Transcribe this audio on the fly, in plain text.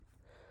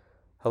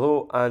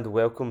Hello and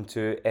welcome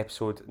to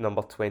episode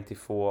number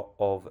 24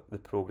 of the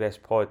Progress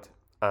Pod.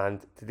 And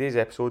today's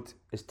episode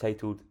is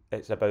titled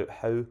It's About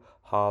How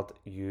Hard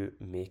You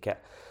Make It.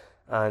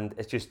 And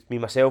it's just me,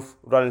 myself,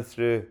 running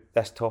through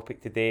this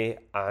topic today,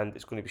 and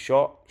it's going to be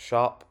short,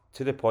 sharp,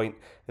 to the point,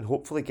 and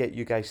hopefully get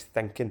you guys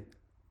thinking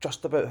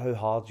just about how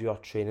hard you are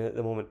training at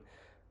the moment.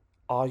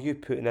 Are you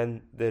putting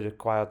in the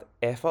required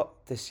effort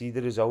to see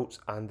the results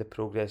and the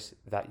progress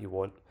that you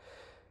want?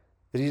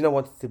 The reason I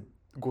wanted to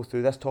go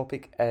through this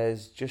topic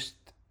is just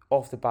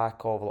off the back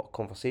of a lot of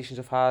conversations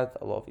I've had,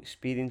 a lot of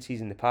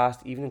experiences in the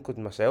past, even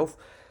including myself,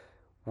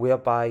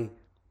 whereby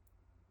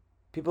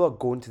people are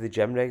going to the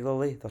gym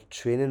regularly, they're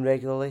training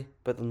regularly,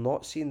 but they're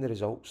not seeing the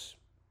results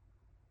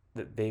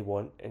that they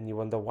want. And you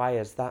wonder, why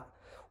is that?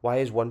 Why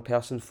is one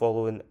person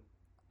following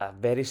a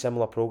very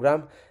similar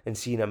program and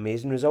seeing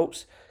amazing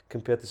results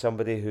compared to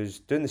somebody who's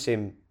doing the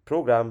same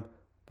program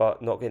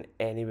but not getting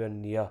anywhere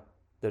near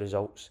the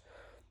results?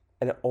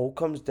 And it all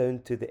comes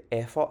down to the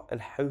effort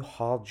and how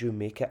hard you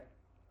make it.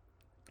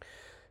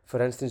 For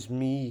instance,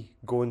 me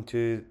going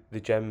to the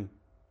gym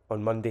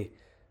on Monday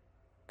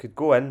could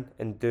go in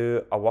and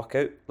do a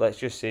workout. Let's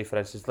just say, for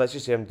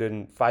instance, I'm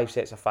doing 5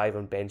 sets of 5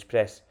 on bench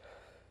press,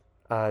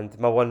 and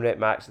my one rep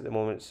max at the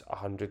moment is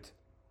 100.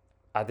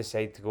 I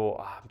decide to go,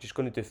 I'm just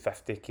going to do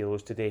 50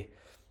 kilos today.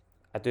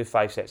 I do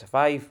 5 sets of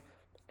 5.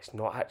 It's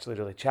not actually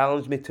really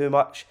challenged me too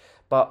much,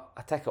 but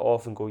I tick it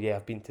off and go, yeah,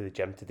 I've been to the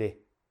gym today.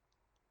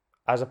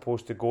 As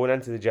opposed to going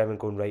into the gym and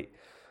going, right,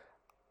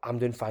 I'm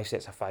doing 5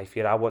 sets of 5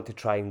 here. I want to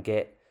try and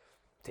get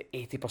to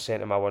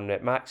 80% of my one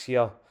rep max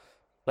here.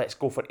 Let's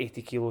go for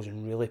 80 kilos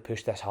and really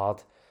push this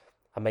hard.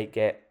 I might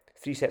get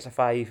 3 sets of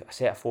 5, a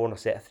set of 4 and a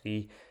set of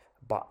 3,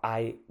 but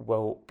I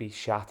will be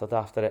shattered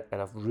after it, and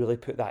I've really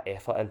put that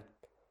effort in.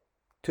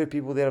 2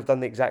 people there have done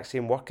the exact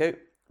same workout,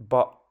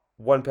 but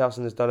one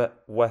person has done it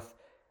with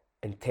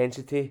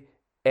intensity,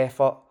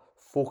 effort,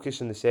 focus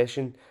in the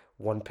session.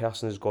 One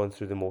person has gone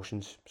through the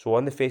motions. So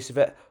on the face of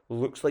it,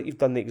 looks like you've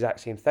done the exact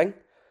same thing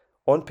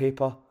on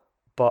paper,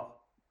 but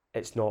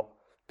it's not,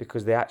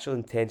 because the actual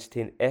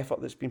intensity and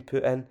effort that's been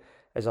put in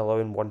is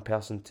allowing one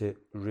person to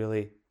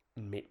really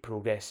make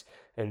progress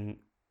and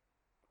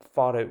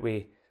far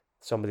outweigh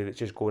somebody that's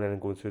just going in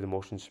and going through the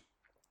motions.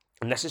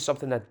 And this is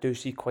something I do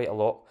see quite a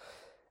lot,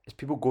 is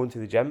people going to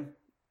the gym,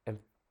 and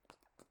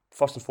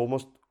first and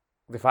foremost,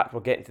 the fact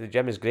we're getting to the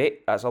gym is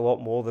great. That's a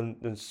lot more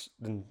than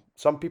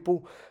some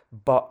people,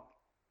 but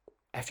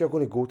if you're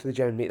going to go to the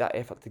gym and make that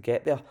effort to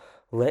get there,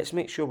 let's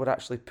make sure we're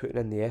actually putting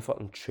in the effort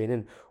and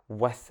training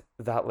with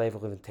that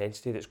level of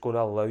intensity that's going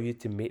to allow you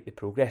to make the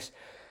progress.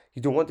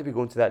 You don't want to be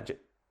going to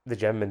the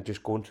gym and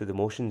just going through the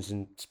motions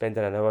and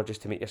spending an hour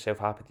just to make yourself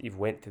happy that you've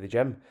went to the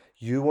gym.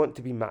 You want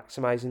to be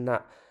maximising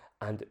that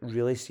and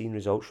really seeing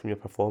results from your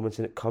performance,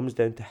 and it comes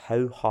down to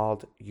how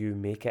hard you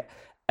make it.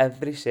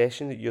 Every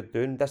session that you're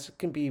doing, this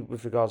can be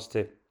with regards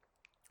to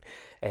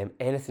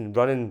anything,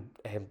 running,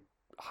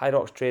 high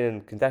rocks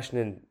training,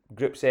 conditioning,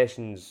 group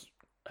sessions,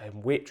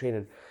 weight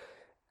training.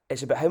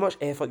 It's about how much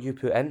effort you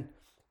put in.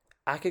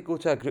 I could go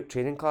to a group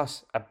training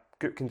class, a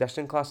group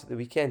conditioning class at the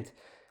weekend,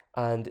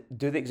 and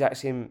do the exact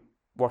same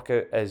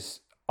workout as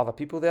other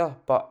people there,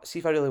 but see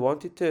if I really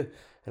wanted to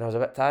and I was a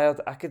bit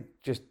tired, I could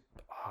just,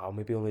 I'll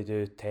maybe only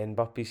do 10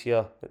 burpees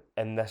here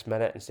in this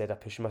minute instead of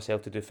pushing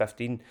myself to do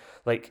 15.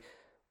 Like,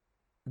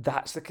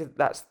 that's the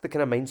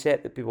kind of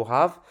mindset that people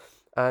have.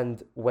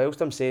 And whilst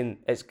I'm saying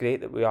it's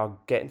great that we are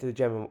getting to the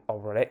gym or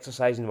we're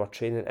exercising, we're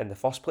training in the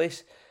first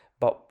place,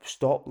 but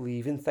stop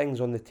leaving things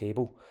on the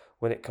table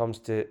when it comes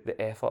to the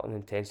effort and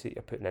intensity that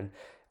you're putting in.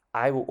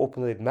 I will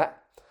openly admit,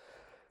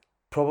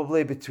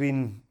 probably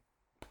between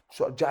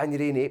sort of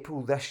January and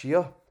April this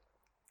year,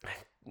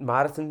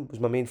 marathon was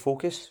my main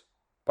focus,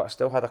 but I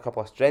still had a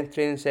couple of strength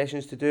training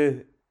sessions to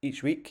do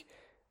each week.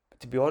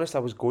 But to be honest, I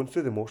was going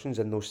through the motions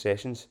in those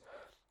sessions.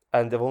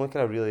 And I've only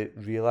kind of really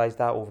realised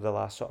that over the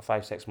last sort of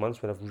 5 6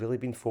 months, when I've really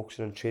been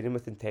focusing on training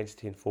with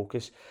intensity and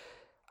focus.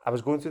 I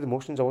was going through the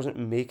motions, I wasn't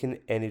making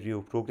any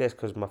real progress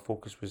because my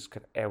focus was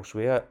kind of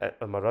elsewhere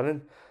in my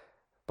running.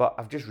 But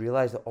I've just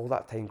realised that all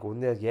that time going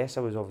there, yes,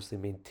 I was obviously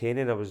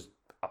maintaining, it was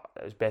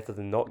better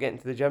than not getting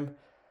to the gym,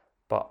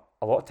 but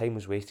a lot of time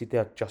was wasted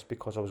there just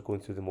because I was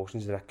going through the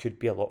motions, and I could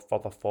be a lot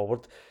further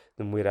forward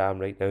than where I am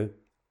right now.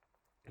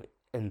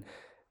 And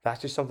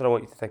that's just something I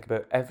want you to think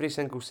about. Every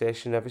single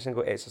session, every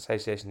single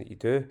exercise session that you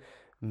do,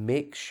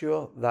 make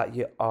sure that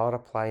you are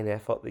applying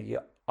effort, that you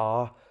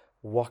are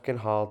working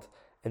hard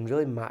and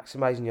really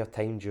maximising your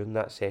time during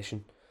that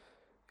session,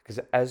 because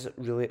it is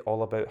really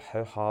all about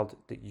how hard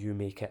that you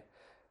make it.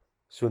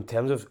 So in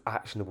terms of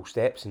actionable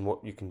steps and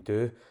what you can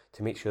do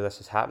to make sure this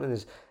is happening,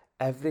 is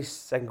every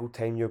single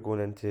time you're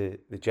going into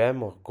the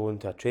gym or going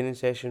to a training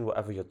session,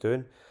 whatever you're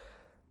doing,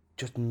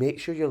 just make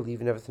sure you're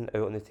leaving everything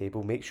out on the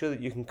table. Make sure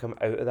that you can come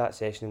out of that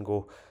session and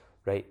go,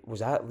 right,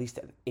 was that at least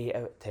an 8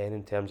 out of 10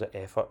 in terms of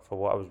effort for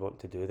what I was wanting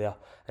to do there?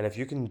 And if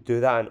you can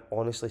do that and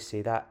honestly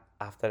say that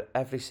after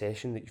every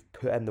session that you've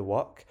put in the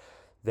work,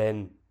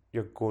 then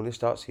you're going to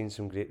start seeing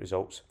some great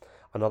results.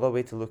 Another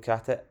way to look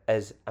at it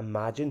is,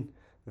 imagine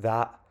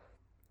that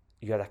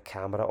you had a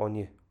camera on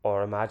you,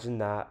 or imagine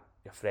that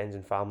your friends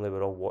and family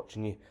were all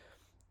watching you,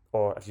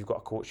 or if you've got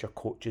a coach, your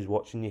coach is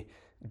watching you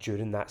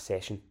during that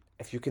session.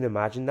 If you can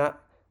imagine that,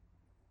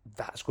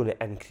 that's going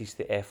to increase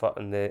the effort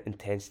and the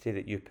intensity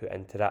that you put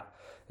into that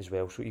as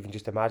well. So even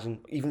just imagine,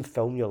 even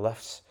film your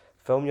lifts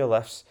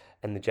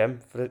in the gym,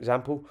 for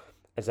example,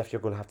 as if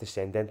you're going to have to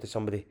send them to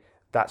somebody.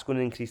 That's going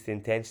to increase the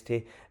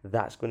intensity,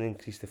 that's going to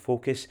increase the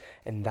focus,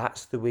 and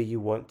that's the way you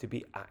want to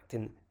be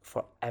acting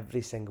for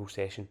every single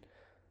session.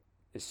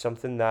 It's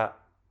something that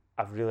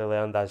I've really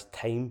learned as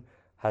time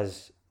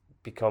has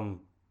become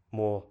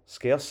more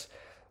scarce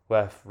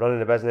with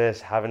running a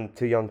business, having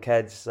 2 young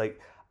kids. Like,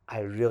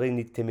 I really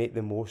need to make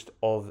the most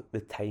of the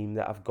time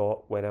that I've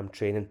got when I'm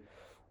training.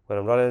 When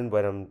I'm running,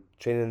 when I'm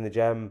training in the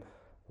gym,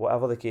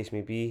 whatever the case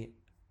may be,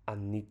 I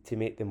need to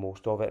make the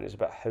most of it, and it's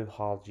about how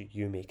hard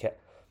you make it.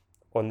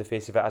 On the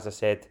face of it, as I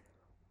said,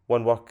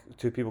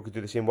 2 people could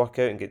do the same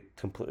workout and get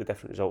completely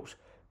different results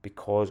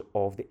because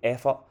of the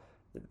effort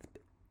that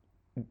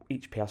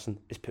each person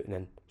is putting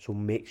in. So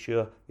make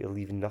sure you're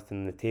leaving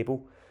nothing on the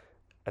table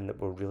and that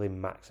we're really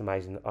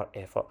maximising our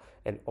effort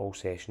in all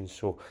sessions.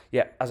 So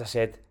yeah, as I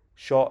said,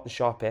 short and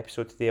sharp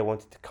episode today. I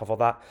wanted to cover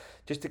that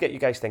just to get you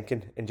guys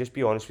thinking and just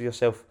be honest with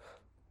yourself.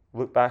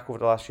 Look back over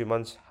the last few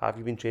months. Have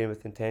you been training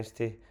with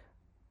intensity?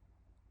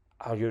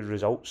 Are your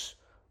results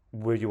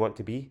where you want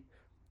to be?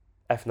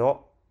 If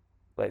not,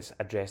 let's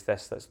address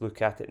this. Let's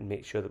look at it and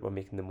make sure that we're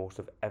making the most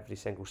of every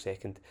single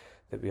second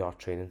that we are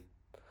training.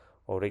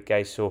 Alright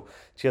guys, so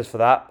cheers for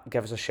that.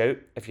 Give us a shout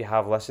if you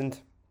have listened,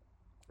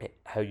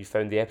 how you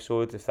found the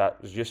episode, if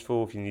that was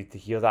useful, if you need to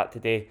hear that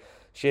today.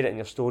 Share it in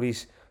your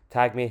stories,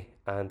 tag me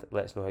and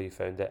let us know how you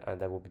found it,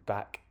 and I will be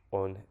back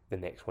on the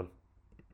next one.